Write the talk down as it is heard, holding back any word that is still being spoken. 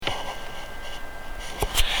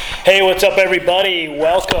Hey, what's up, everybody?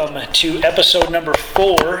 Welcome to episode number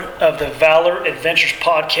 4 of the Valor Adventures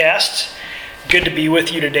podcast. Good to be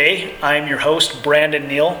with you today. I'm your host, Brandon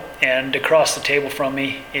Neal, and across the table from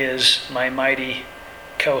me is my mighty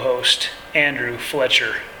co-host, Andrew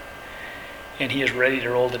Fletcher. And he is ready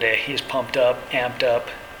to roll today. He is pumped up, amped up.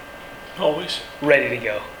 Always. Ready to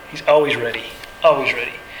go. He's always ready. Always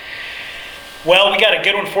ready. Well, we got a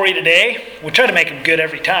good one for you today. We try to make them good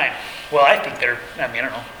every time. Well, I think I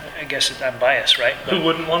don't know. I guess I'm biased, right? But who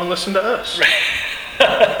wouldn't want to listen to us?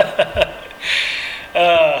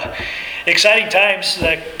 Exciting times.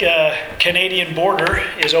 The Canadian border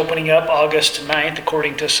is opening up August 9th,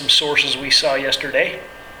 according to some sources we saw yesterday,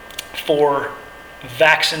 for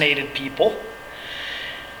vaccinated people.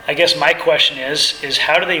 I guess my question is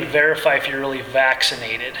how do they verify if you're really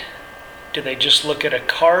vaccinated? Do they just look at a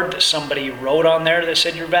card that somebody wrote on there that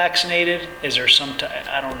said you're vaccinated? Is there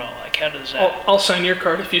I don't know, like how does that? I'll sign your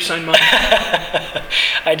card if you sign mine.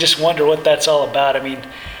 I just wonder what that's all about. I mean,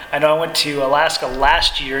 I know I went to Alaska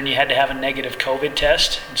last year and you had to have a negative COVID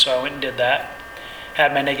test, and so I went and did that.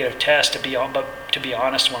 Had my negative test, but to be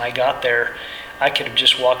honest, when I got there, I could have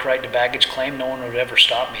just walked right to baggage claim. No one would ever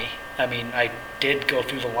stop me. I mean, I did go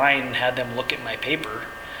through the line and had them look at my paper,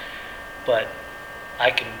 but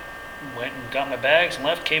went and got my bags and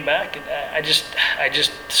left, came back, and I just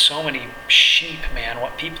so many sheep, man.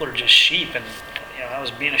 What people are just sheep, and I was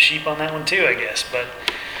being a sheep on that one too, I guess. But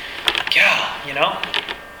yeah,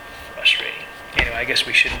 frustrating. Anyway, I guess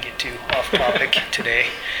we shouldn't get too off topic today.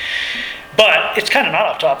 But it's kind of not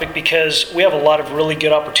off topic because we have a lot of really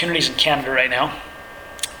good opportunities in Canada right now.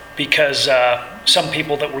 Because some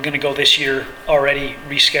people that were going to go this year already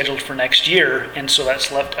rescheduled for next year, and so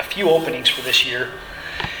that's left a few openings for this year.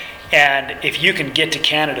 And if you can get to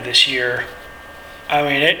Canada this year, I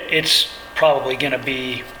mean, it's probably going to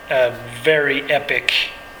be a very epic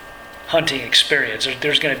hunting experience.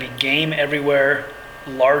 There's going to be game everywhere,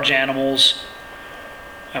 large animals.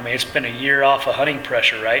 I mean, it's been a year off of hunting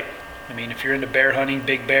pressure, right? I mean, if you're into bear hunting,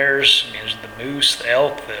 big bears, I mean, there's the moose, the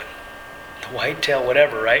elk, the whitetail,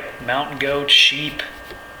 whatever, right? Mountain goats, sheep,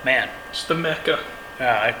 man. It's the Mecca.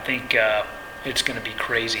 I think it's going to be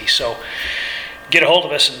crazy. So get a hold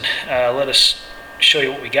of us and let us show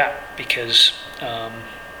you what we got, because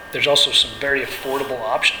there's also some very affordable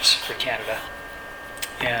options for Canada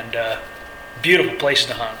and beautiful places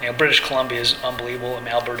to hunt. British Columbia is unbelievable, and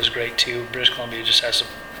Alberta is great too. British Columbia just has some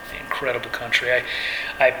incredible country.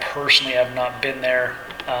 I personally have not been there,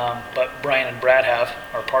 but Brian and Brad have,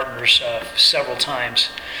 our partners, several times.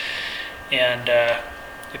 And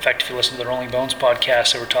in fact, if you listen to the Rolling Bones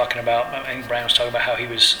podcast, they were talking about, I think Brian was talking about how he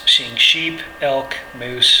was seeing sheep, elk,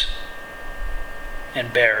 moose,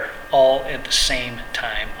 and bear all at the same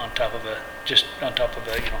time on top of a they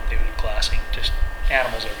were glassing, just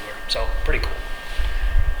animals everywhere. So pretty cool.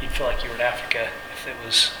 You'd feel like you were in Africa if it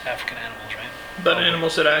was African animals, right? But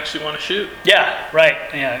animals that I actually want to shoot. Yeah, right.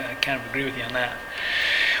 Yeah, I kind of agree with you on that.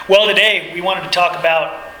 Well, today we wanted to talk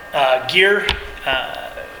about gear,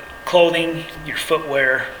 clothing, your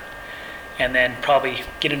footwear, and then probably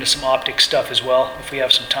get into some optic stuff as well if we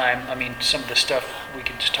have some time. I mean, some of the stuff we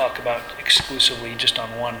could just talk about exclusively just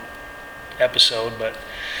on one episode, but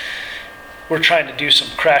we're trying to do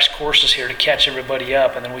some crash courses here to catch everybody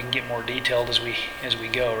up, and then we can get more detailed as we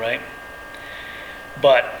go, right?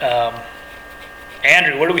 But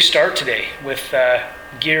Andrew, where do we start today with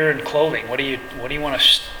gear and clothing? What do you want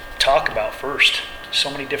to talk about first? So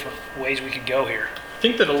many different ways we could go here. I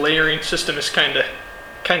think that a layering system is kind of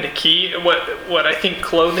key. What I think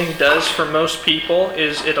clothing does for most people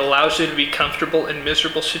is it allows you to be comfortable in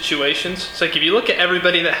miserable situations. It's like if you look at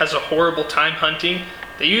everybody that has a horrible time hunting,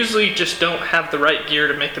 they usually just don't have the right gear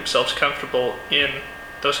to make themselves comfortable in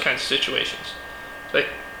those kinds of situations. Like,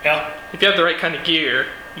 yeah, if you have the right kind of gear,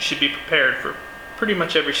 you should be prepared for pretty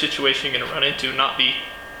much every situation you're going to run into, not be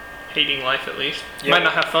hating life at least. You might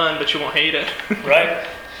not have fun, but you won't hate it. Right.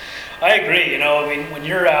 I agree. I mean, when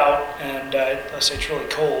you're out and let's say it's really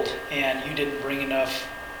cold and you didn't bring enough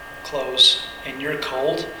clothes and you're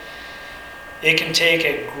cold, it can take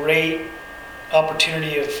a great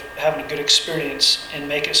opportunity of having a good experience and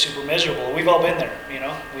make it super miserable. We've all been there, we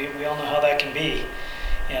all know how that can be.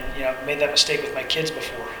 And, I've made that mistake with my kids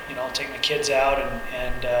before. I'll take my kids out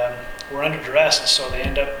and we're underdressed, and so they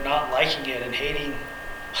end up not liking it and hating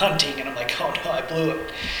hunting, and I'm like, oh no, I blew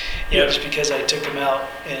it. Just because I took them out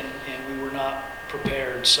and we were not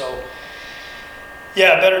prepared. So,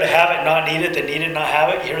 yeah, better to have it, not need it, than need it, not have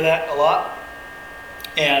it. You hear that a lot.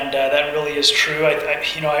 And that really is true.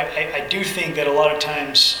 I do think that a lot of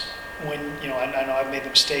times when, I know I've made the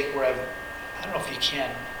mistake where I don't know if you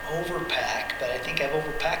can overpack, but I think I've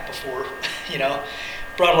overpacked before, you know.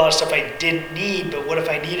 Brought a lot of stuff I didn't need, but what if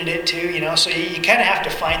I needed it too, you know? So you kind of have to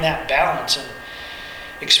find that balance, and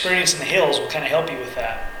experience in the hills will kind of help you with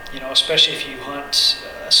that, you know, especially if you hunt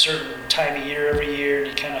a certain time of year every year and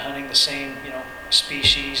you're kind of hunting the same, you know,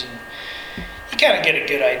 species, and you kind of get a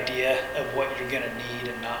good idea of what you're going to need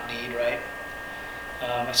and not need, right?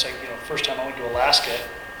 It's like, you know, first time I went to Alaska,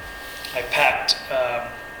 I packed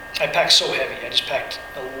so heavy. I just packed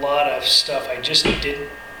a lot of stuff I just didn't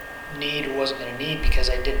need or wasn't going to need because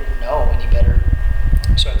I didn't know any better.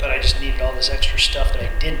 So I thought I just needed all this extra stuff that I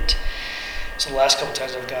didn't. So the last couple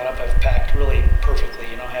times I've gone up, I've packed really perfectly.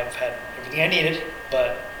 You know, I've had everything I needed,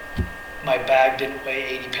 but my bag didn't weigh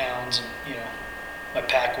 80 pounds, and you know, my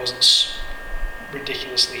pack wasn't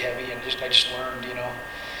ridiculously heavy, and I just learned, you know.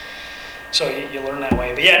 So you learn that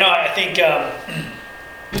way. But yeah, no, I think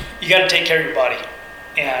you got to take care of your body,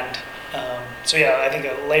 and so yeah, I think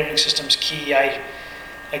a layering system's key.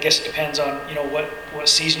 I guess it depends on, you know, what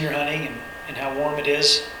season you're hunting and how warm it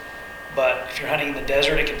is. But if you're hunting in the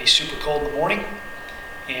desert, it can be super cold in the morning,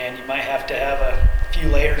 and you might have to have a few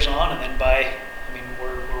layers on. And then I mean,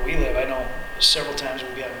 where we live, I know several times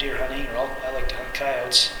we'll be out deer hunting, or I like to hunt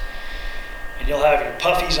coyotes, and you'll have your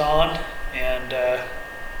puffies on and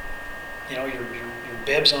you know, your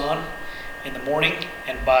bibs on in the morning,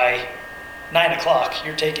 and by 9 o'clock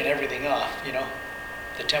you're taking everything off. You know,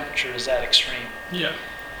 the temperature is that extreme. Yeah.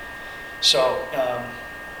 So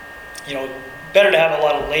you know, better to have a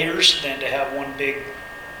lot of layers than to have one big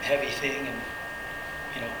heavy thing. And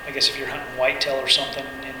you know, I guess if you're hunting whitetail or something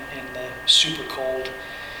in the super cold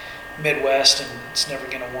Midwest and it's never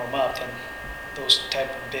going to warm up, then those type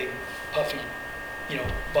of big puffy, you know,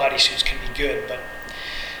 bodysuits can be good. But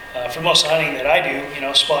for most hunting that I do, you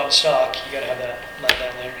know, spot and stock, you got to have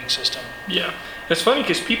that layering system. Yeah, it's funny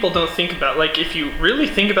because people don't think about, like, if you really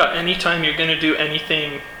think about any time you're going to do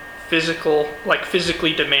anything physical, like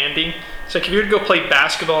physically demanding. It's like if you're to go play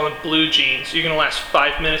basketball in blue jeans, you're going to last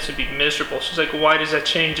 5 minutes and be miserable. So it's like, why does that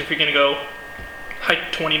change if you're going to go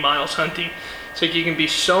hike 20 miles hunting? It's like you can be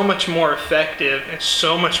so much more effective and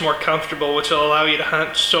so much more comfortable, which will allow you to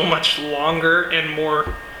hunt so much longer and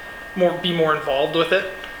be more involved with it,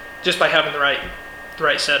 just by having the right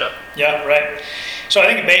setup. Yeah, right. So I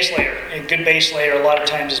think a good base layer a lot of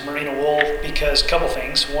times is merino wool, because a couple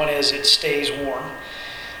things. One is it stays warm.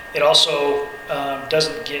 It also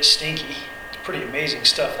doesn't get stinky. It's pretty amazing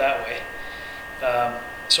stuff that way.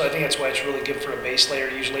 So I think that's why it's really good for a base layer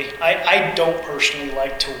usually. I don't personally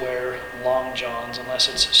like to wear long johns unless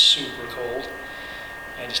it's super cold.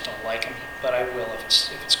 I just don't like them, but I will if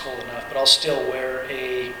it's cold enough. But I'll still wear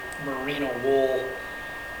a merino wool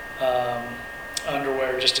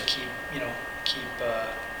underwear just to keep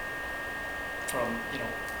from, you know,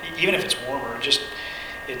 even if it's warmer,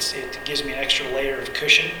 it gives me an extra layer of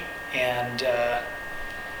cushion. And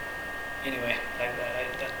anyway,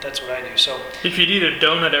 that's what I do. So if you'd eat a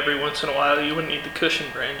donut every once in a while, you wouldn't need the cushion,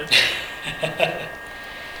 Brandon.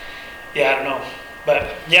 Yeah, I don't know,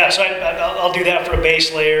 but yeah, so I'll do that for a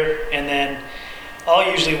base layer, and then I'll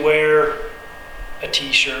usually wear a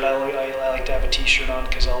t-shirt. I like to have a t-shirt on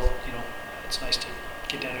because it's nice to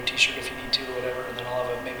get down to a t-shirt if you need to or whatever, and then I'll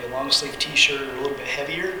have maybe a long sleeve t-shirt or a little bit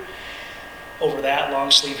heavier over that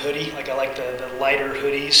long sleeve hoodie. Like I like the lighter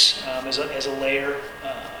hoodies as a layer,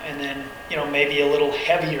 and then, you know, maybe a little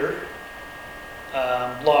heavier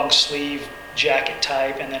long sleeve jacket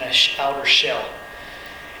type, and then a outer shell.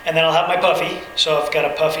 And then I'll have my puffy. So I've got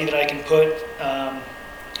a puffy that I can put.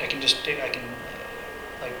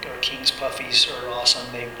 Like our King's puffies are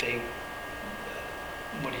awesome. They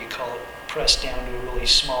what do you call it? Press down to a really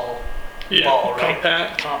small ball,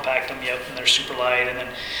 right? Compact them, yep, and they're super light. And then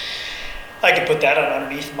I can put that on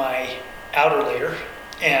underneath my outer layer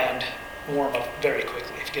and warm up very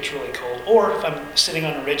quickly if it gets really cold. Or if I'm sitting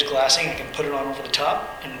on a ridge glassing, I can put it on over the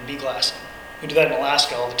top and be glassing. We do that in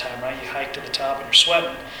Alaska all the time, right? You hike to the top and you're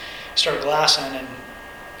sweating, start glassing, and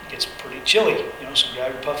it gets pretty chilly, you know, so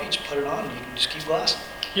grab your puffy, just put it on, and you can just keep glassing.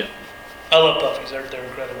 Yep. I love puffies, they're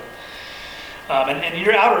incredible. And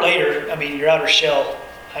your outer layer, your outer shell,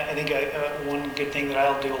 I think one good thing that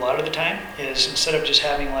I'll do a lot of the time is, instead of just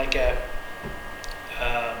having like there's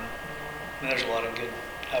a lot of good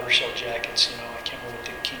outer shell jackets, you know, I can't remember what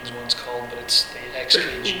the King's one's called, but it's the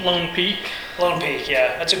XKG. Lone Peak. Lone Peak,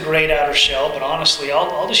 yeah. That's a great outer shell, but honestly,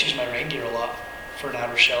 I'll just use my rain gear a lot for an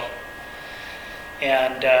outer shell.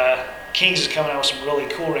 And King's is coming out with some really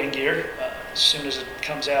cool rain gear. As soon as it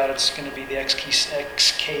comes out, it's going to be the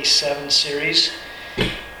XK7 series.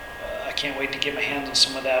 I can't wait to get my hands on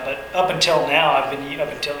some of that. But up until now, I've been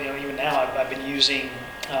using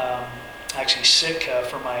actually sick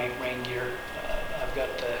for my rain gear. I've got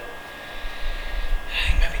I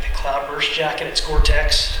think maybe the Cloudburst jacket. It's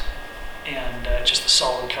Gore-Tex, and just the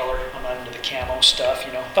solid color. I'm not into the camo stuff,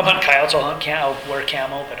 you know. If I'm hunting coyotes, I'll wear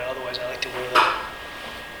camo, but otherwise I like to wear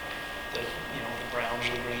the browns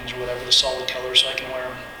or the greens or whatever, the solid colors, so I can wear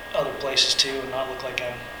them other places too and not look like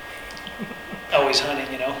I'm always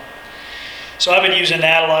hunting, you know. So I've been using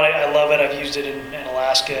that a lot. I love it. I've used it in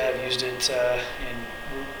Alaska. I've used it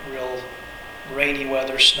in real rainy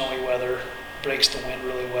weather, snowy weather. Breaks the wind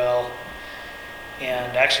really well.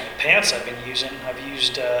 And actually the pants I've been using, I've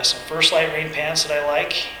used some First Light rain pants that I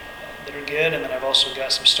like, that are good, and then I've also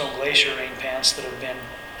got some Stone Glacier rain pants that have been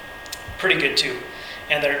pretty good too.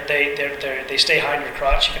 And they stay high in your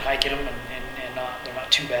crotch. You can hike in them, and they're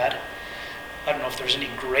not too bad. I don't know if there's any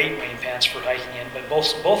great rain pants for hiking in, but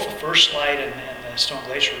both the First Light and the Stone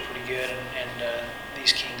Glacier are pretty good, and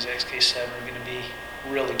these Kings XK7 are going to be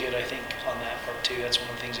really good, I think, on that part too. That's one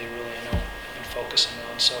of the things they really, I know, have been focusing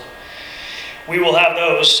on. So we will have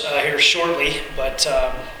those here shortly, but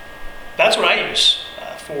that's what I use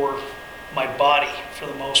for my body for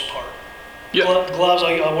the most part. Yep. Gloves,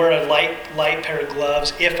 I'll wear a light pair of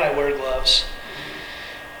gloves if I wear gloves.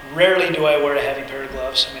 Rarely do I wear a heavy pair of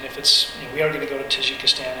gloves. I mean, if it's, we are going to go to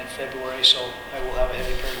Tajikistan in February, so I will have a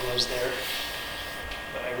heavy pair of gloves there.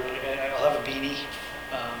 But I'll have a beanie.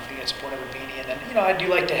 I think it's important to have a beanie. And then, I do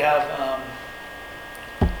like to have,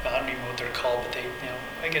 I don't even know what they're called, but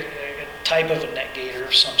I get a type of a neck gaiter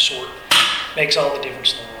of some sort. Makes all the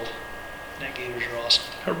difference in the world. Neck gaiters are awesome.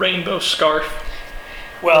 A rainbow scarf.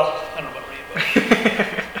 Well, I don't know about rainbow.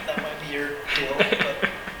 That might be your deal, but.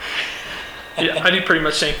 Yeah, I do pretty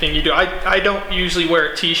much the same thing you do. I don't usually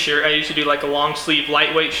wear a t-shirt. I usually do like a long sleeve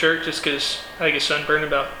lightweight shirt just because I get sunburned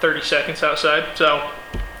about 30 seconds outside. So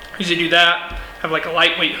I usually do that. Have like a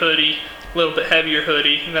lightweight hoodie, a little bit heavier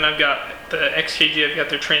hoodie, and then I've got the XKG. I've got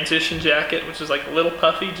their transition jacket, which is like a little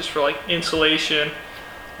puffy just for like insulation,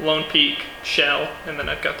 Lone Peak, shell, and then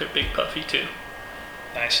I've got their big puffy too.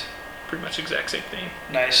 Nice. Pretty much exact same thing.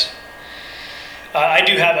 Nice. I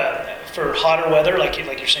do have for hotter weather, like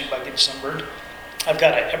you're saying about getting sunburned, I've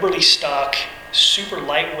got an Eberly stock, super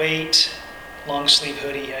lightweight, long sleeve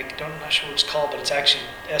hoodie. I'm not sure what it's called, but it's actually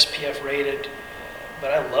SPF rated.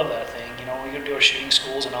 But I love that thing. We're going to do our shooting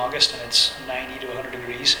schools in August, and it's 90 to 100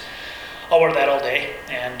 degrees. I'll wear that all day,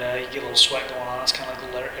 and you get a little sweat going on. It's kind of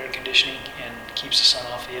like a little air conditioning and keeps the sun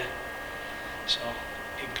off of you. So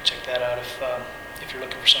you can check that out if you're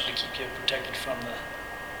looking for something to keep you protected from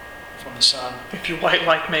the sun. If you're white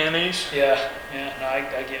like mayonnaise. Yeah. No,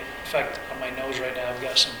 I get, in fact, on my nose right now, I've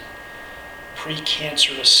got some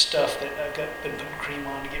precancerous stuff that been putting cream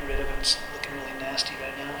on to get rid of it. It's looking really nasty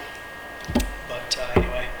right now. But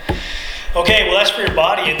anyway. Okay, well, that's for your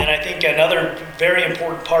body. And then I think another very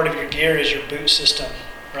important part of your gear is your boot system,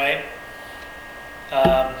 right?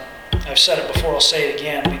 I've said it before, I'll say it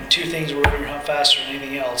again. I mean, two things will ruin your hunt faster than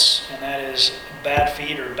anything else, and that is bad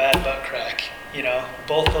feet or bad butt crack.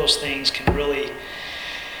 Both those things can really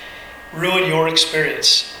ruin your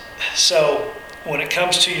experience. So when it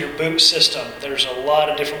comes to your boot system, there's a lot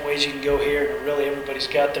of different ways you can go here, and really everybody's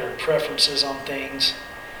got their preferences on things.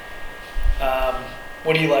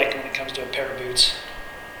 What do you like when it comes to a pair of boots?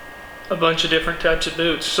 A bunch of different types of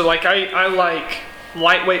boots. So like I like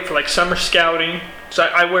lightweight for like summer scouting. So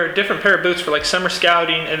I wear a different pair of boots for like summer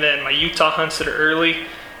scouting, and then my Utah hunts that are early.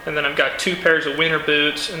 And then I've got 2 pairs of winter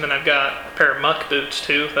boots, and then I've got a pair of muck boots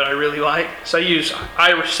too that I really like. So I use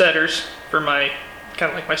Irish setters for my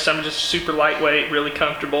kind of like my summer, just super lightweight, really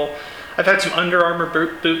comfortable. I've had some Under Armour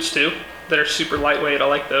boots too that are super lightweight. I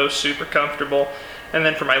like those, super comfortable. And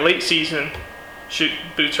then for my late season shoot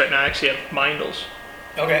boots right now, I actually have Meindls.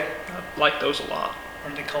 Okay. I like those a lot.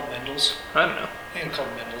 Aren't they called Mendels? I don't know. I think they're called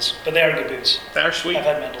Mendels, but they are good boots. They are sweet. I've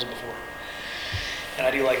had Mendels before, and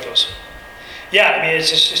I do like those. Yeah, I mean, it's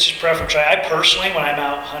just preference. I personally, when I'm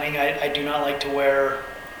out hunting, I do not like to wear,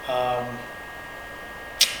 I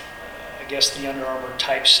guess, the Under Armour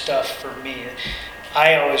type stuff for me.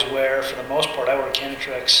 I always wear, for the most part, I wear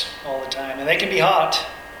Kenetrex all the time, and they can be hot.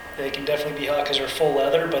 They can definitely be hot because they're full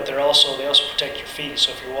leather, but they also protect your feet.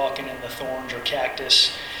 So if you're walking in the thorns or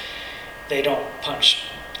cactus, they don't punch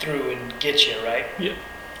through and get you, right? Yep.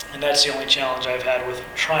 And that's the only challenge I've had with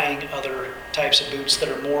trying other types of boots that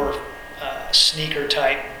are more sneaker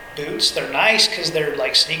type boots. They're nice because they're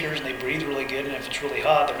like sneakers and they breathe really good, and if it's really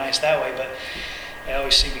hot, they're nice that way, but I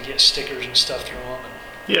always seem to get stickers and stuff through them, and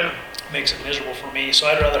yeah, it makes it miserable for me. So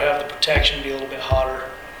I'd rather have the protection, be a little bit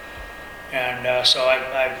hotter. And so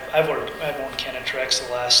I've worn Kenetrex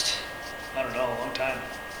the last, I don't know, a long time,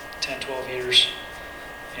 10, 12 years.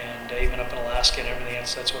 and even up in Alaska and everything.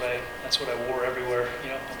 That's what I wore everywhere,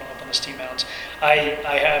 up on the Ski Mountains. I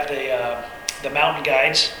have the mountain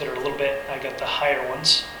guides that are a little bit. I got the higher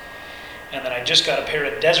ones, and then I just got a pair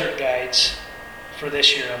of desert guides for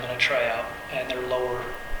this year. I'm going to try out, and they're lower.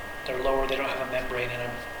 They're lower. They don't have a membrane in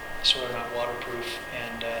them, so they're not waterproof,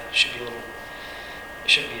 and should be it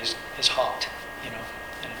shouldn't be as hot, and you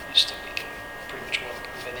still be pretty much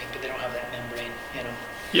waterproof, I think, but they don't have that membrane in them.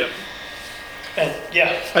 Yep. And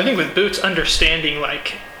yeah, I think with boots, understanding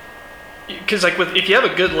because if you have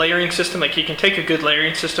a good layering system, you can take a good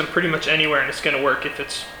layering system pretty much anywhere and it's going to work if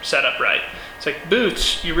it's set up right. It's like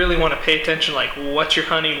boots, you really want to pay attention, what you're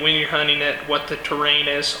hunting, when you're hunting it, what the terrain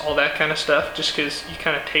is, all that kind of stuff, just because you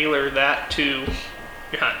kind of tailor that to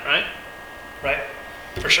your hunt, right? Right,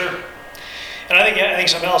 for sure. And I think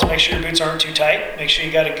something else, make sure your boots aren't too tight. Make sure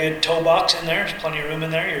you got a good toe box in there. There's plenty of room in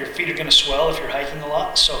there. Your feet are going to swell if you're hiking a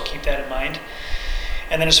lot, so keep that in mind.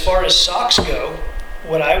 And then as far as socks go,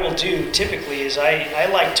 what I will do typically is I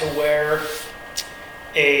like to wear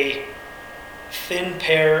a thin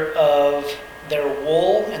pair of their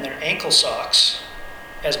wool and their ankle socks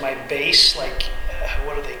as my base,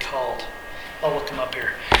 what are they called? I'll look them up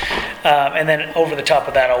here. And then over the top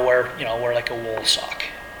of that, I'll wear like a wool sock.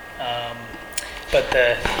 But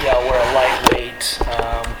I'll wear a lightweight,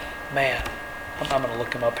 I'm going to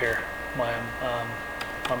look them up here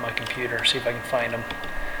on my computer, see if I can find them.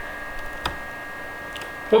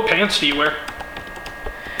 What pants do you wear?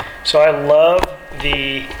 So I love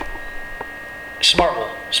the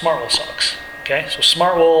Smartwool socks. Okay, so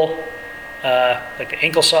Smartwool, like the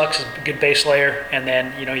ankle socks is a good base layer, and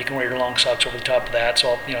then you can wear your long socks over the top of that.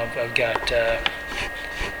 So I've got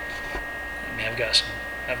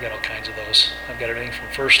I've got all kinds of those. I've got everything from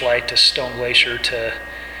First Light to Stone Glacier to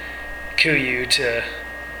Kuiu to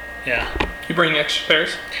You bring extra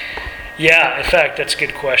pairs? Yeah, in fact, that's a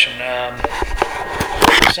good question.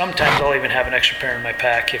 Sometimes I'll even have an extra pair in my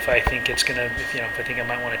pack if I think if I think I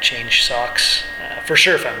might want to change socks. For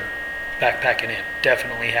sure, if I'm backpacking in,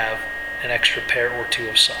 definitely have an extra pair or two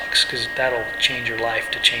of socks, because that'll change your life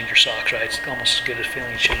to change your socks, right? It's almost as good as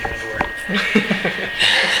feeling you change your underwear.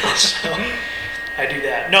 So I do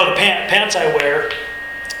that. No, the pants I wear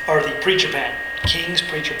are the Preacher Pant, King's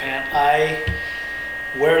Preacher Pant. I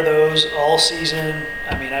wear those all season.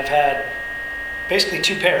 I mean, I've had basically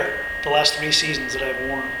two pair the last 3 seasons that I've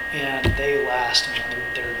worn, and they last. I mean,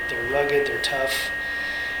 they're rugged, they're tough.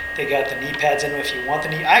 They got the knee pads in them if you want the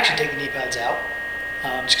knee. I actually take the knee pads out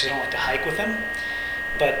just because I don't like to hike with them,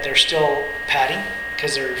 but they're still padding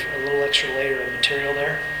because there's a little extra layer of material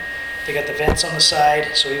there. They got the vents on the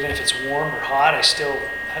side, so even if it's warm or hot,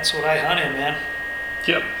 that's what I hunt in, man.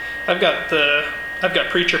 Yep. I've got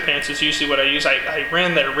Preacher Pants is usually what I use. I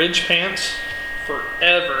ran their Ridge Pants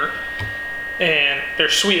forever, and they're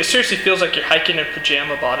sweet. It seriously feels like you're hiking in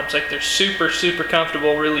pajama bottoms. They're super, super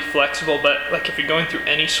comfortable, really flexible, but if you're going through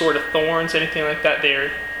any sort of thorns, anything like that,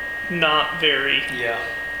 they're not very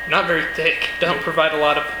thick. Don't provide a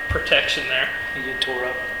lot of protection there. You get tore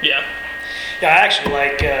up. Yeah. Yeah, I actually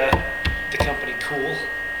like the company Kuhl,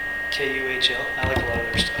 Kuhl. I like a lot of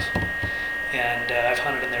their stuff. And I've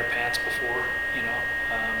hunted in their pants before,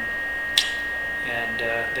 and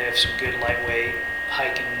they have some good lightweight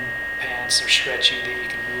hiking pants. They're stretchy, that you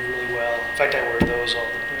can move really well. In fact, I wear those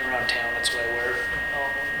all around town. That's what I wear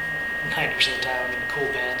 90% of the time. I'm in Kuhl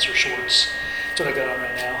pants or shorts. That's what I got on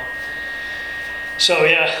right now. So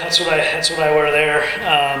yeah, that's what I wear there.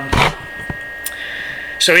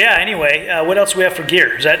 So yeah, anyway, what else do we have for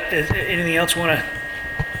gear? Is anything else you want to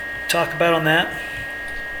talk about on that?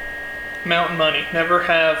 Mountain money.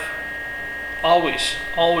 Always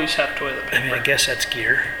have toilet paper. I mean, I guess that's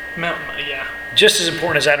gear. Mountain money, yeah. Just as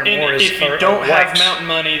important as that or more is if you don't have mountain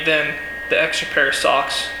money, then the extra pair of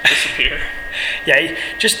socks disappear. Yeah,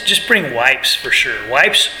 just bring wipes for sure.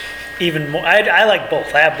 Wipes, even more. I like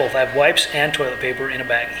both. I have both. I have wipes and toilet paper in a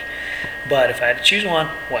baggie. But if I had to choose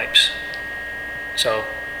one, wipes. So,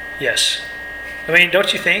 yes. I mean,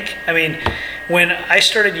 don't you think? I mean, when I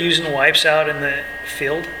started using wipes out in the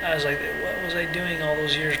field, I was like, what was I doing all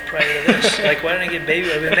those years prior to this? Why didn't I get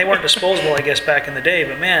baby? I mean, they weren't disposable, I guess, back in the day.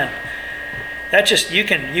 But man, that just you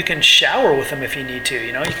can shower with them if you need to.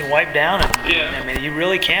 You can wipe down, and I mean, you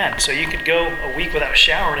really can. So you could go a week without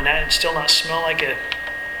showering and still not smell like a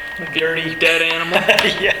dirty dead animal.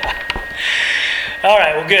 Yeah. All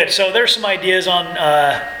right. Well, good. So there's some ideas on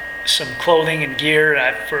some clothing and gear.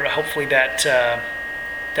 For hopefully that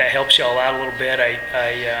helps y'all out a little bit.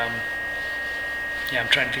 I'm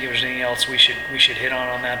trying to think if there's anything else we should hit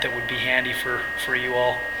on that would be handy for you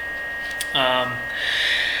all.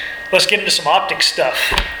 Let's get into some optic stuff.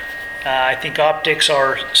 I think optics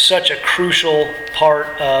are such a crucial part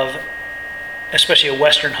of, especially a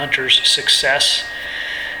Western hunter's success.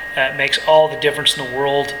 It makes all the difference in the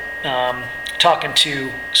world. Talking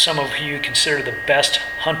to some of who you consider the best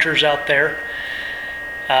hunters out there,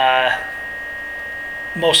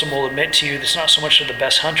 most of them will admit to you it's not so much of the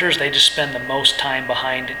best hunters, they just spend the most time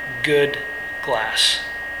behind good glass.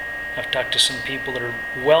 I've talked to some people that are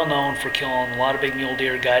well known for killing a lot of big mule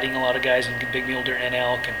deer, guiding a lot of guys in big mule deer and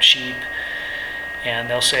elk and sheep, and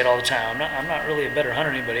they'll say it all the time. I'm not really a better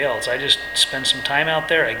hunter than anybody else. I just spend some time out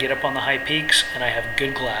there, I get up on the high peaks, and I have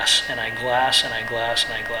good glass, and I glass, and I glass,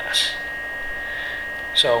 and I glass.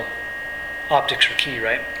 So, optics are key,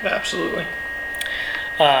 right? Absolutely.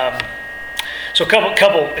 So a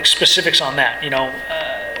couple specifics on that.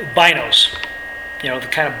 Binos. The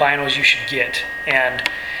kind of binos you should get, and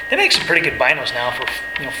they make some pretty good binos now for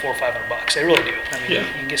 $400 or $500. They really do. I mean, Yeah.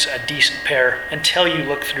 you can get a decent pair until you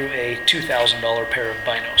look through a $2,000 pair of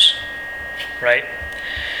binos, right?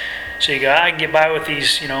 So you go, I can get by with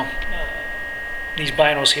these, these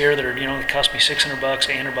binos here that are, they cost me $600,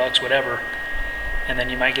 $800, whatever, and then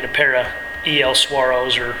you might get a pair of EL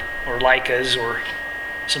Swaros or Leicas or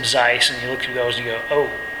some Zeiss, and you look through those and you go,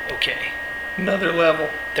 oh, okay. Another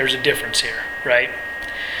level. There's a difference here, right?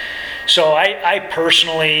 So I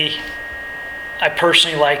personally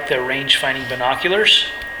like the range-finding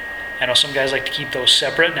binoculars. I know some guys like to keep those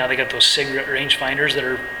separate. Now they got those SIG rangefinders that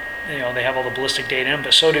are, they have all the ballistic data in them,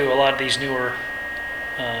 but so do a lot of these newer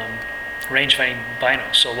range-finding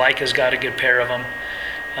binos. So Leica's got a good pair of them.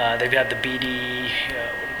 They've got the BD,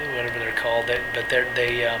 whatever they're called, but they're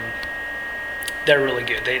really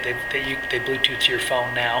good. They Bluetooth to your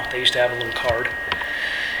phone now. They used to have a little card.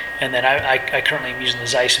 And then I currently am using the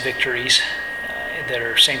Zeiss Victories that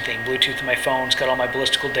are same thing. Bluetooth to my phone. It's got all my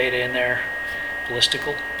ballistical data in there. Ballistic.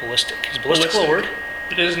 Is ballistical a word?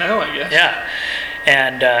 It is now, I guess. Yeah.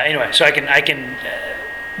 And anyway, so I can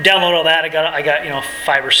download all that. I got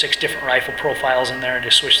 5 or 6 different rifle profiles in there, and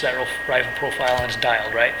just switch that rifle profile and it's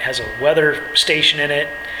dialed, right? It has a weather station in it,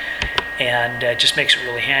 and it just makes it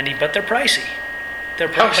really handy. But they're pricey.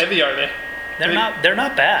 How heavy are they? They're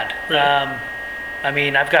not bad. Right.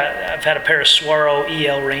 I've had a pair of Swaro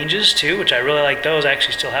EL ranges too, which I really like those. I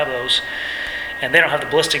actually still have those, and they don't have the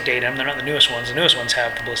ballistic data in them. They're not the newest ones. The newest ones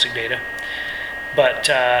have the ballistic data, but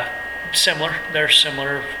similar. They're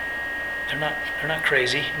similar. They're not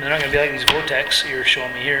crazy. They're not going to be like these Vortex you're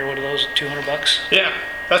showing me here. What are those? $200? Yeah,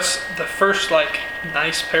 that's the first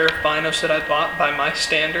nice pair of binos that I bought by my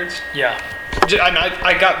standards. Yeah.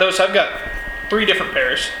 I got those. I've got 3 different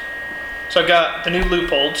pairs. So I've got the new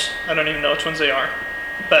Leupolds. I don't even know which ones they are.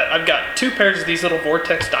 But I've got 2 pairs of these little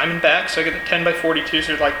Vortex Diamondbacks. So I get the 10x42s.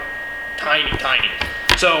 They're tiny.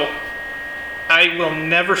 So I will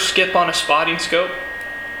never skip on a spotting scope.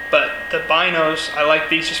 But the binos, I like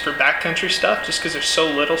these just for backcountry stuff, just because they're so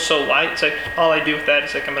little, so light. It's all I do with that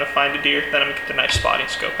is I'm going to find a deer, then I'm going to get the nice spotting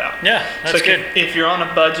scope out. Yeah, that's good. If you're on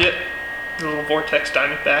a budget, the little Vortex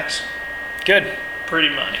Diamondbacks, Good.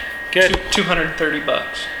 pretty money. Good.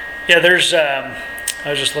 $230. Yeah, there's. I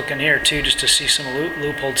was just looking here too, just to see some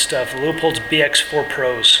Leupold stuff. The Leupold's BX4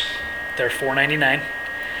 Pros, they're $499,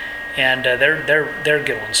 and they're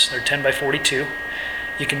good ones. They're 10x42.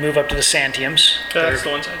 You can move up to the Santiums. That's the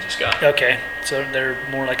ones I just got. Okay, so they're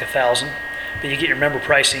more like $1,000, but you get your member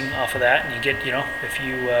pricing off of that, and you get if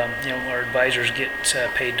you our advisors get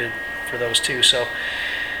paid for those too. So.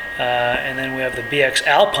 And then we have the BX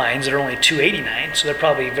Alpines that are only $289, so they're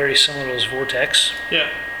probably very similar to those Vortex. Yeah.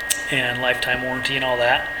 And lifetime warranty and all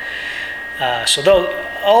that. So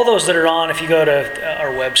all those that are on, if you go to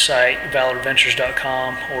our website,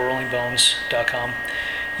 ValorVentures.com or RollingBones.com,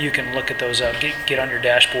 you can look at those up, get on your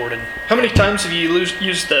dashboard. And How many times have you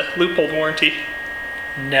used the Leupold warranty?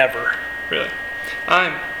 Never. Really?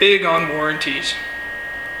 I'm big on warranties.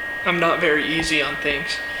 I'm not very easy on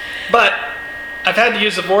things. But I've had to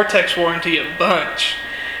use the Vortex warranty a bunch.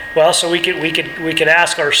 Well, so we could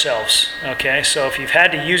ask ourselves, okay, so if you've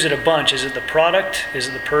had to use it a bunch, is it the product, is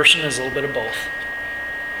it the person, is it a little bit of both?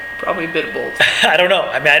 Probably a bit of both. I don't know.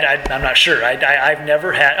 I'm not sure. I've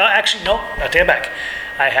never had, actually, no, I'll take it back.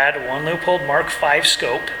 I had one Leupold Mark V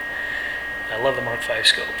scope. I love the Mark V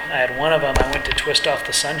scope. I had one of them, I went to twist off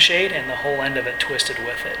the sunshade, and the whole end of it twisted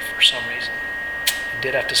with it for some reason. I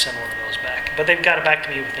did have to send one of those back. But they've got it back to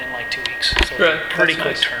me within 2 weeks. So right. Pretty That's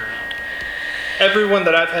quick nice. turnaround. Everyone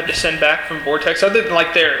that I've had to send back from Vortex, other than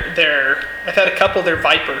I've had a couple of their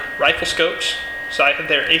Viper rifle scopes. So I had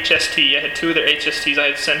their HST. I had 2 of their HSTs. I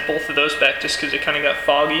had to send both of those back just because it kind of got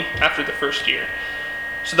foggy after the first year.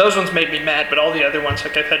 So those ones made me mad, but all the other ones,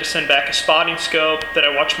 like I've had to send back a spotting scope that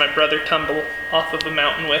I watched my brother tumble off of a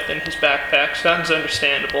mountain with in his backpack. So that one's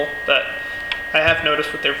understandable, but I have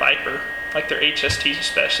noticed with their Viper, like their HSTs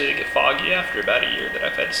especially, they get foggy after about a year that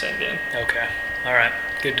I've had to send in. Okay. All right.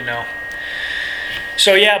 Good to know.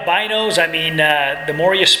 So yeah, binos, I mean, the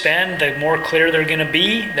more you spend, the more clear they're going to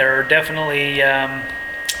be. They're definitely,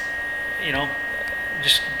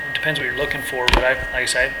 just depends what you're looking for. But like I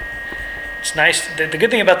said, it's nice. The good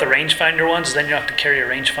thing about the rangefinder ones is then you don't have to carry a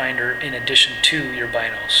rangefinder in addition to your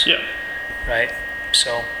binos. Yeah. Right?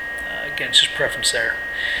 So, again, it's just preference there.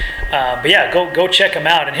 But yeah, go check them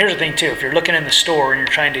out. And here's the thing too: if you're looking in the store and you're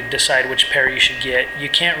trying to decide which pair you should get, you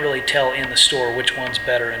can't really tell in the store which one's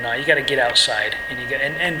better and not. You got to get outside,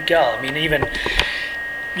 and go. I mean, even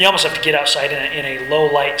you almost have to get outside in a low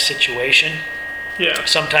light situation. Yeah.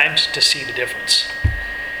 Sometimes to see the difference,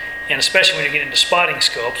 and especially when you get into spotting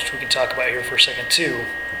scopes, which we can talk about here for a second too.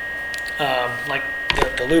 Like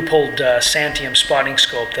the Leupold Santium spotting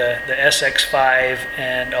scope, the SX5,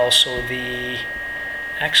 and also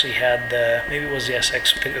actually had maybe it was the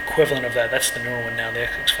SX, the equivalent of that. That's the newer one now, the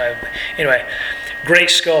SX5. Anyway,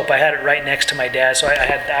 great scope. I had it right next to my dad, so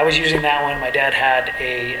I was using that one. My dad had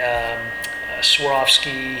a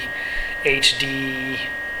Swarovski HD.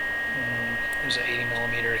 It was an 80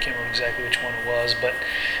 millimeter. I can't remember exactly which one it was, but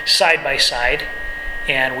side by side.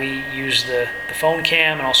 And we used the phone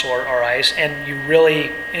cam and also our eyes. And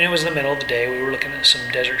it was the middle of the day. We were looking at some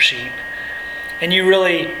desert sheep. And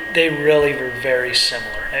they really were very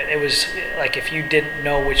similar. It was like if you didn't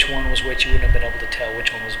know which one was which, you wouldn't have been able to tell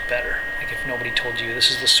which one was better. Like if nobody told you this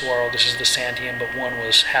is the Swaro, this is the Santium, but one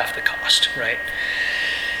was half the cost, right?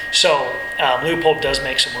 So Leupold does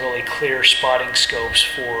make some really clear spotting scopes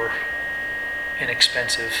for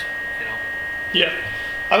inexpensive, Yeah.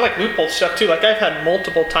 I like Leupold stuff too. Like I've had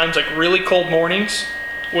multiple times, like really cold mornings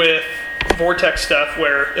with Vortex stuff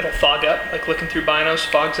where it'll fog up, like looking through binos,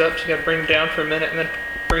 fogs up, so you gotta bring them down for a minute and then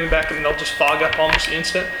bring them back and they'll just fog up almost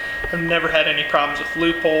instant. I've never had any problems with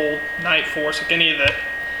Leupold, Night Force, like any of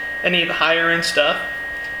the higher end stuff.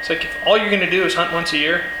 It's like if all you're gonna do is hunt once a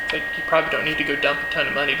year, like you probably don't need to go dump a ton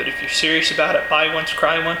of money, but if you're serious about it, buy once,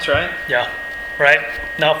 cry once, right? Yeah. Right?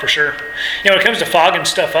 No, for sure. When it comes to fogging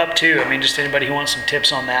stuff up too, I mean, just anybody who wants some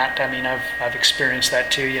tips on that, I mean, I've experienced that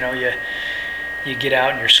too. You get out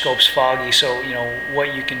and your scope's foggy, so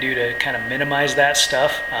what you can do to kind of minimize that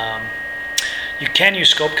stuff. You can use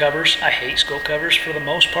scope covers. I hate scope covers for the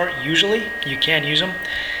most part. Usually, you can use them,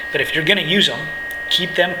 but if you're going to use them,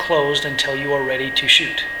 keep them closed until you are ready to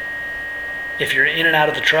shoot. If you're in and out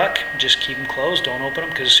of the truck, just keep them closed. Don't open them,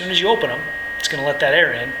 because as soon as you open them, it's going to let that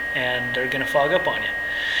air in, and they're going to fog up on you.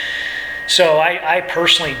 So I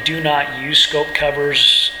personally do not use scope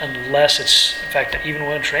covers unless it's, in fact, even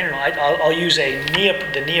when I'm training, I'll use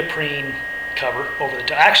the neoprene cover over the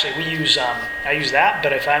top. Actually, I use that,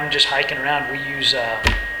 but if I'm just hiking around, we use, oh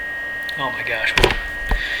my gosh,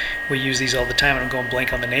 we use these all the time, and I'm going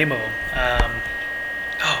blank on the name of them.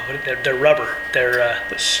 They're rubber. They're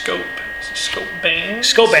the scope bands.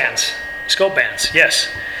 Scope bands,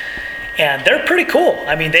 yes. And they're pretty cool.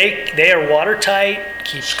 I mean, they are watertight.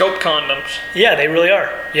 Scope condoms. Yeah, they really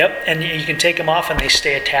are. Yep. And you can take them off and they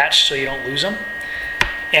stay attached so you don't lose them.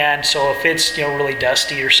 And so if it's really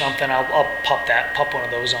dusty or something, I'll pop one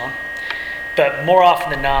of those on. But more often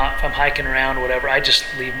than not, if I'm hiking around or whatever, I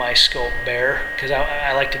just leave my scope bare because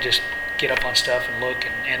I like to just get up on stuff and look,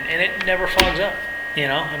 and it never fogs up.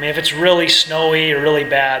 I mean, if it's really snowy or really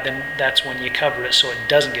bad, then that's when you cover it so it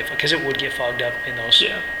doesn't get, because it would get fogged up in those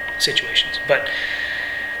situations. But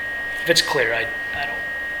if it's clear, I don't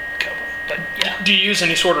cover them. But yeah. Do you use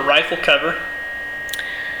any sort of rifle cover?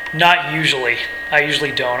 Not usually. I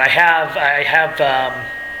usually don't. I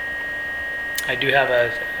do have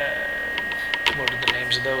what are the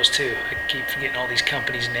names of those too? I keep forgetting all these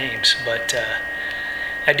companies' names, but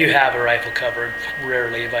I do have a rifle cover.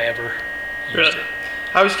 Rarely have I ever used it.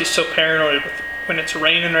 I always get so paranoid when it's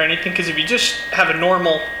raining or anything, because if you just have a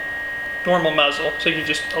normal muzzle, so you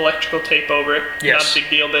just electrical tape over it, yes, not a big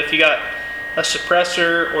deal. But if you got a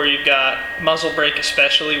suppressor or you've got muzzle brake,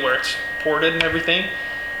 especially where it's ported and everything,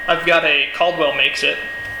 I've got a Caldwell makes it.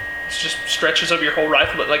 It just stretches over your whole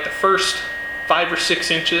rifle, but like the first 5 or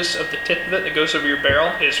 6 inches of the tip of it that goes over your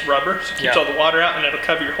barrel is rubber, so it keeps all the water out and it'll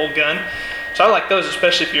cover your whole gun. So I like those,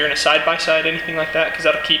 especially if you're in a side-by-side, anything like that, because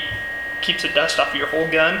that'll keeps the dust off of your whole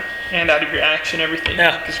gun and out of your action, everything.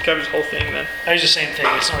 Yeah. Because it covers the whole thing then. I use the same thing.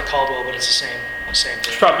 It's not a Caldwell, but it's the same thing.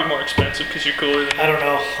 It's probably more expensive because you're cooler than me. I don't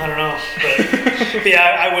know. But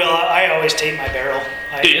yeah, I will. I always tape my barrel.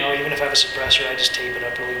 Even if I have a suppressor, I just tape it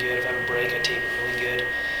up really good. If I have a brake, I tape it really good.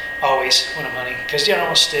 always when I'm hunting, because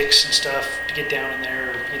sticks and stuff to get down in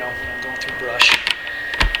there, or, when I'm going through brush,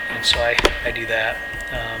 and so I do that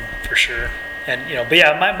for sure. And but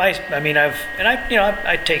yeah,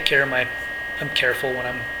 I take care of my. I'm careful when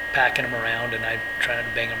I'm packing them around, and I try not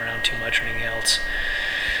to bang them around too much or anything else.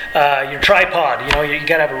 Your tripod, you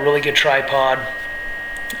got to have a really good tripod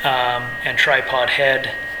and tripod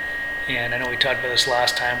head. And I know we talked about this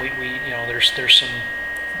last time. There's some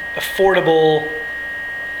affordable,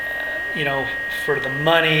 for the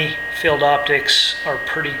money. Field optics are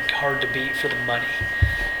pretty hard to beat for the money.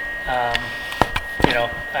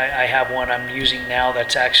 I have one I'm using now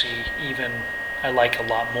that's actually I like a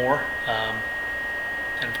lot more.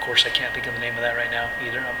 And of course, I can't think of the name of that right now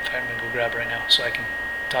either. I'm going to go grab it right now so I can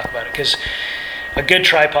talk about it. Because a good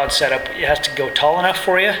tripod setup, it has to go tall enough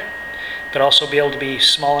for you, but also be able to be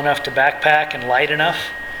small enough to backpack and light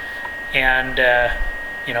enough, and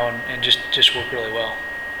and just work really well.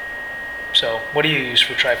 So, what do you use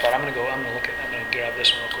for tripod? I'm gonna grab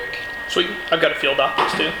this one real quick. Sweet. I've got a Field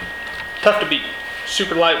Optics too. Tough to beat.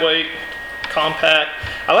 Super lightweight, compact.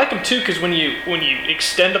 I like them too because when you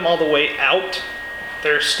extend them all the way out,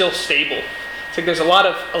 they're still stable. It's like there's a lot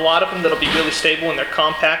of them that'll be really stable when they're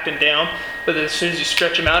compact and down, but then as soon as you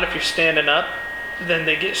stretch them out, if you're standing up, then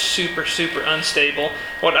they get super, super unstable.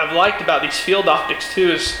 What I've liked about these Field Optics too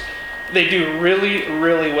is they do really,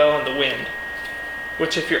 really well in the wind,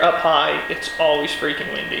 which if you're up high, it's always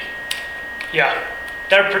freaking windy. Yeah,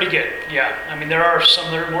 they're pretty good. Yeah, there are some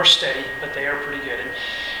that are more steady, but they are pretty good. And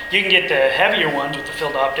you can get the heavier ones with the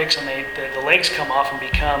Field Optics, and the legs come off and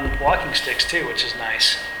become walking sticks too, which is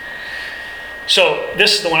nice. So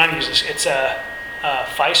this is the one I'm using. It's a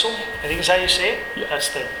Feisel, I think is how you say it. Yeah. That's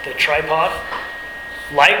the tripod.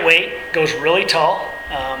 Lightweight, goes really tall.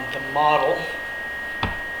 The model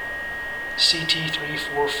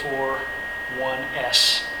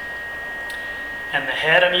CT3441S. And the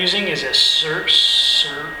head I'm using is a Suri,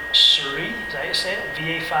 is that how you say it?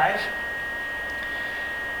 VA5.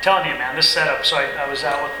 Telling you, man, this setup. So I was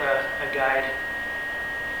out with a guide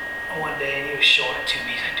one day, and he was showing it to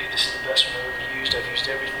me. He's like, dude, this is the best one I've ever used. I've used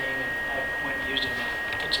everything, and I went and used it.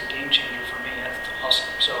 And it's a game changer for me. That's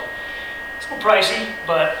awesome. So it's a little pricey,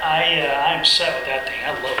 but I'm set with that thing.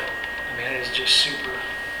 I love it. It is just super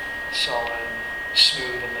solid and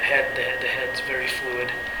smooth, and the head's very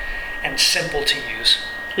fluid and simple to use.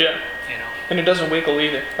 Yeah. And it doesn't wiggle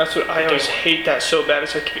either. That's what I always hate that so bad.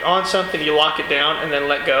 It's like if you're on something, you lock it down and then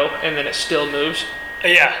let go, and then it still moves.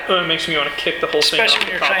 Yeah. It makes me want to kick the whole thing off.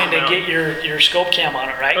 Especially when you're trying to get your scope cam on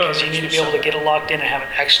it, right? Because you need to be able to get it locked in and have it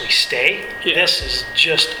actually stay. Yeah. This is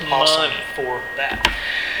just awesome for that.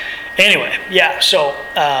 Anyway, yeah. So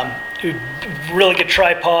really good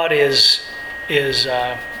tripod is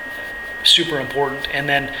super important, and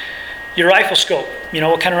then your rifle scope.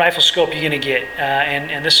 What kind of rifle scope you're going to get,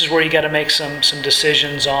 and this is where you got to make some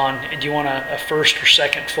decisions on. Do you want a first or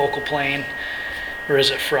second focal plane, or is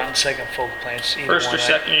it front and second focal planes? First or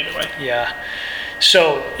second, either way. Yeah.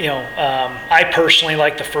 So I personally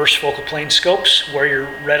like the first focal plane scopes where your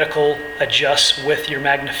reticle adjusts with your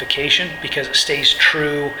magnification because it stays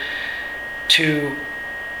true to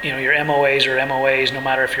your MOAs or MOAs, no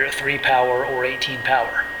matter if you're at 3 power or 18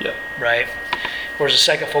 power. Yep. Right. Whereas a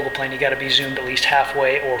second focal plane, you got to be zoomed at least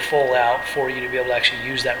halfway or full out for you to be able to actually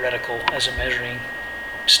use that reticle as a measuring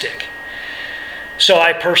stick. So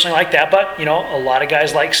I personally like that, but a lot of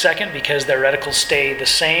guys like second because their reticles stay the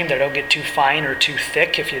same. They don't get too fine or too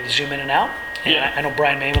thick if you zoom in and out. And Yeah. I know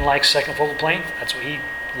Brian Mayman likes second focal plane. That's what he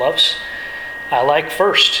loves. I like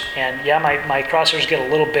first. And yeah, my crosshairs get a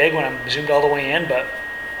little big when I'm zoomed all the way in, but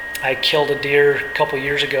I killed a deer a couple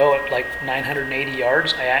years ago at like 980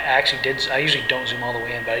 yards. I actually did. I usually don't zoom all the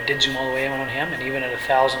way in, but I did zoom all the way in on him, and even at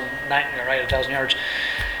 1,000 yards,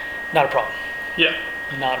 not a problem. Yeah.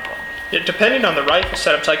 Not a problem. Yeah, depending on the rifle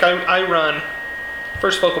setups, like I run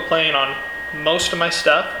first focal plane on most of my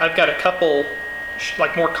stuff. I've got a couple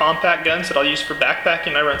like more compact guns that I'll use for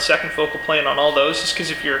backpacking. I run second focal plane on all those just because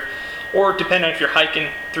depending on if you're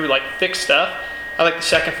hiking through like thick stuff, I like the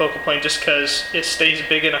second focal plane just because it stays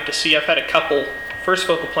big enough to see. I've had a couple first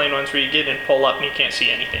focal plane ones where you get in, pull up, and you can't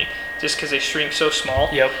see anything just because they shrink so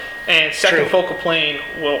small. Yep. And second True. focal plane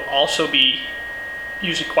will also be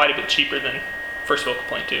usually quite a bit cheaper than first focal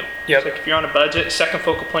plane too. Yep. So like if you're on a budget, second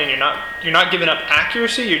focal plane, you're not giving up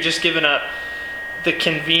accuracy. You're just giving up the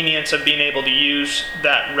convenience of being able to use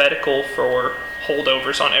that reticle for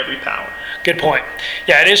holdovers on every power. Good point.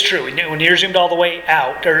 Yeah, it is true. When you're zoomed all the way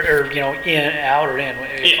out, or out or in,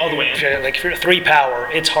 all the way in. Like if you're 3 power,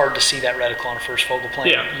 it's hard to see that reticle on a first focal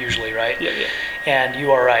plane. Yeah. Usually, right? Yeah. And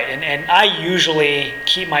you are right. And I usually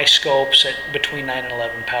keep my scopes at between 9 and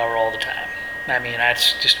 11 power all the time. I mean,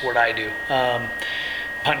 that's just what I do.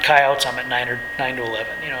 Hunting coyotes, I'm at 9 to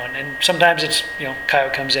 11. And sometimes it's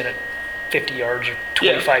coyote comes in at 50 yards or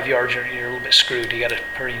 25 yards, you're a little bit screwed. You got to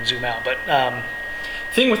hurry and zoom out. But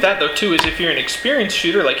thing with that though too is if you're an experienced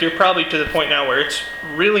shooter, like you're probably to the point now where it's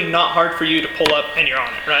really not hard for you to pull up and you're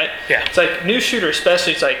on it, right? Yeah. It's like new shooter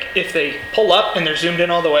especially, it's like if they pull up and they're zoomed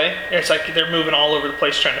in all the way, it's like they're moving all over the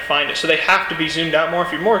place trying to find it. So they have to be zoomed out more.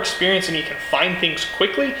 If you're more experienced and you can find things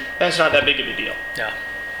quickly, that's not that big of a deal. Yeah,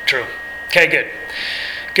 true. Okay,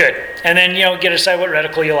 good. And then get to decide what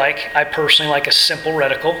reticle you like. I personally like a simple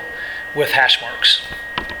reticle with hash marks.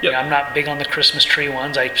 Yep. I'm not big on the Christmas tree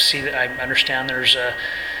ones. I see that. I understand there's a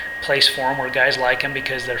place for them where guys like them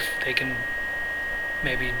because they can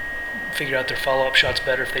maybe figure out their follow-up shots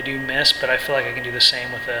better if they do miss. But I feel like I can do the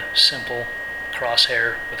same with a simple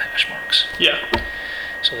crosshair with hash marks. Yeah.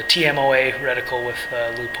 So the TMOA reticle with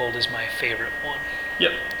loophole is my favorite one.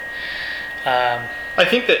 Yep. I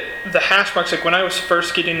think that the hash marks, like when I was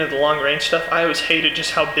first getting into the long range stuff, I always hated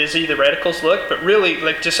just how busy the reticles look. But really,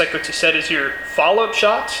 like just like what you said, is your follow-up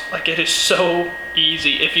shots, like it is so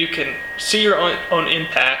easy. If you can see your own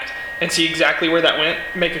impact and see exactly where that went,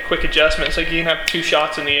 make a quick adjustment. It's like you can have 2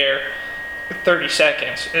 shots in the air, 30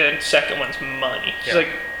 seconds, and second one's money. It's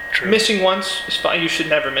like true. Missing once is fine. You should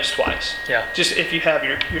never miss twice. Yeah. Just if you have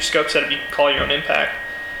your scope set up, you can call your own impact.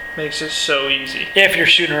 Makes it so easy. If you're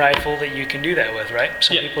shooting a rifle that you can do that with, right?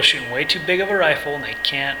 Some Yep. people are shooting way too big of a rifle and they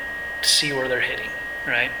can't see where they're hitting,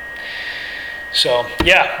 right? So,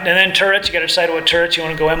 yeah. And then turrets, you got to decide what turrets you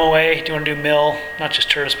want to go MOA. Do you want to do mill? Not just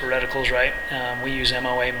turrets, but reticles, right? We use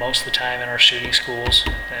MOA most of the time in our shooting schools.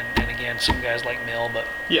 And again, some guys like mill, but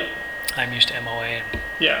Yeah. I'm used to MOA.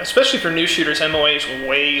 Yeah, especially for new shooters, MOA is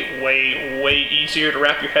way, way, way easier to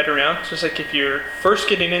wrap your head around. So it's like if you're first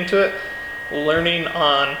getting into it, learning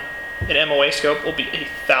on an MOA scope will be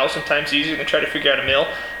 1,000 times easier than trying to figure out a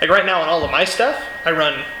mill. Like right now on all of my stuff, I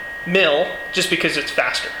run mill just because it's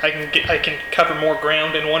faster. I can cover more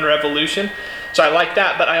ground in one revolution. So I like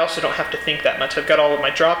that, but I also don't have to think that much. I've got all of my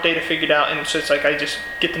drop data figured out, and so it's like I just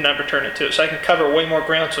get the number, turn it to it. So I can cover way more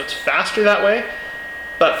ground, so it's faster that way.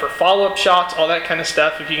 But for follow-up shots, all that kind of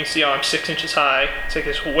stuff, if you can see, I'm 6 inches high, it's like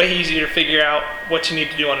it's way easier to figure out what you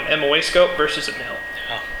need to do on an MOA scope versus a mill.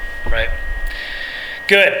 Oh, right.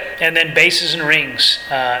 Good. And then bases and rings.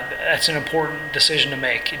 That's an important decision to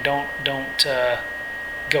make. Don't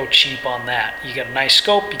go cheap on that. You got a nice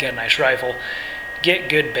scope, you got a nice rifle. Get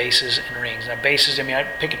good bases and rings. Now bases, I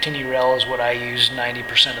Picatinny Rel is what I use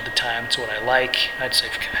 90% of the time. It's what I like. I'd say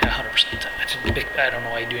 100% of the time. I don't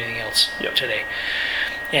know why you do anything else today.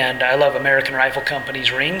 And I love American Rifle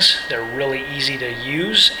Company's rings. They're really easy to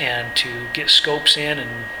use and to get scopes in,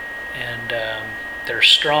 and they're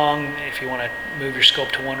strong. If you want to move your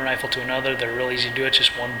scope to one rifle to another, they're real easy to do it.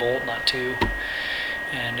 Just one bolt, not 2.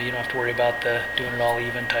 And you don't have to worry about the doing it all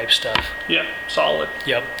even type stuff. Yeah, solid.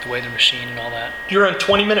 Yep, the way they're machined and all that. Do you run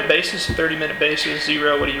 20-minute bases, 30-minute bases,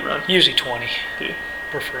 0? What do you run? Usually 20. Dude.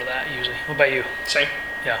 Prefer that usually. What about you? Same.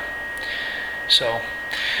 Yeah. So,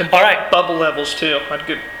 And all right. Bubble levels too. I'd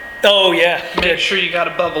good. Oh yeah. Make Good. sure you got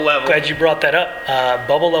a bubble level. Glad you brought that up.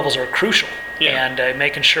 Bubble levels are crucial. Yeah. And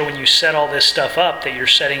making sure when you set all this stuff up that you're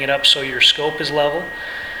setting it up so your scope is level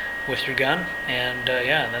with your gun. And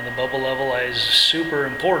and then the bubble level is super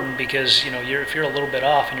important because if you're a little bit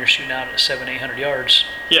off and you're shooting out at 700-800 yards.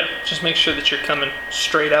 Yeah, just make sure that you're coming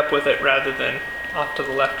straight up with it rather than off to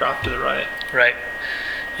the left or off to the right. Right.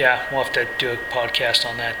 Yeah, we'll have to do a podcast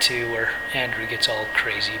on that too, where Andrew gets all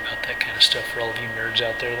crazy about that kind of stuff for all of you nerds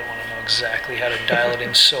out there that want to know exactly how to dial it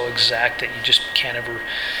in so exact that you just can't ever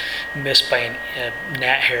miss by a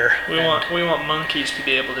gnat hair. We want monkeys to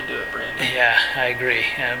be able to do it, Brandon. Yeah, I agree.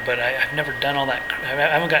 But I've never done all that. I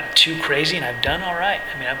haven't gotten too crazy, and I've done all right.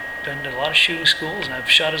 I've been to a lot of shooting schools, and I've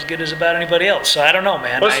shot as good as about anybody else. So I don't know,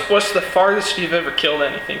 man. What's the farthest you've ever killed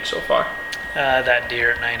anything so far? That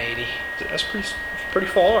deer at 980. That's pretty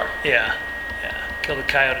far. Yeah. Killed a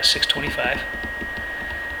coyote at 625.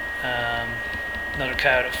 Another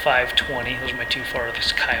coyote at 520. Those are my 2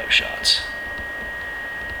 farthest coyote shots.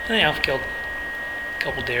 And I've killed a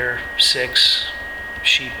couple deer, 6,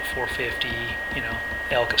 sheep at 450,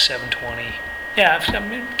 elk at 720. Yeah,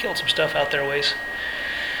 I've killed some stuff out there ways.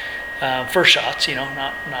 First shots,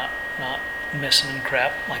 not missing and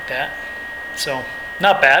crap like that. So,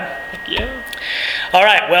 Not bad. Yeah. All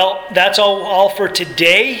right, well, that's all for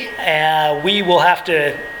today. We will have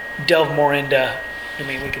to delve more into, I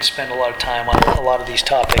mean, we could spend a lot of time on a lot of these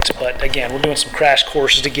topics, but again, we're doing some crash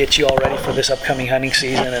courses to get you all ready for this upcoming hunting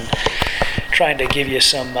season and trying to give you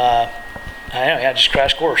some, just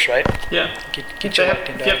crash course, right? Yeah. Get you locked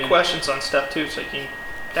into if you have questions on stuff too, so you can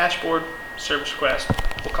dashboard, service request,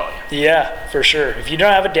 we'll call you. Yeah, for sure. If you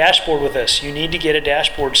don't have a dashboard with us, you need to get a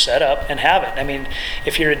dashboard set up and have it. I mean,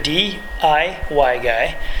 if you're a DIY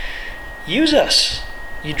guy, use us.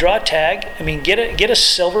 You draw a tag. I mean, get a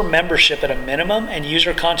silver membership at a minimum and use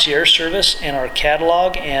our concierge service and our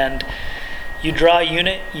catalog, and you draw a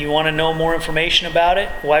unit, you want to know more information about it,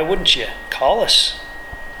 why wouldn't you? Call us.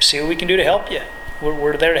 See what we can do to help you.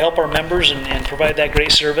 We're there to help our members and provide that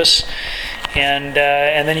great service. And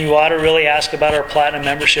then you ought to really ask about our Platinum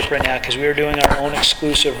membership right now, because we are doing our own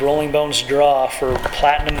exclusive Rolling Bones draw for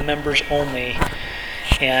Platinum members only.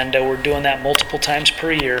 And we're doing that multiple times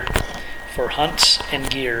per year for hunts and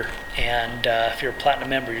gear. And if you're a Platinum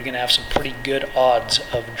member, you're going to have some pretty good odds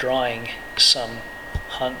of drawing some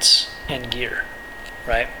hunts and gear,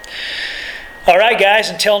 right? All right, guys,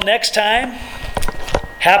 until next time,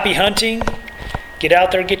 happy hunting. Get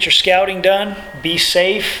out there, get your scouting done, be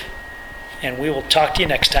safe, and we will talk to you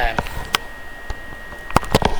next time.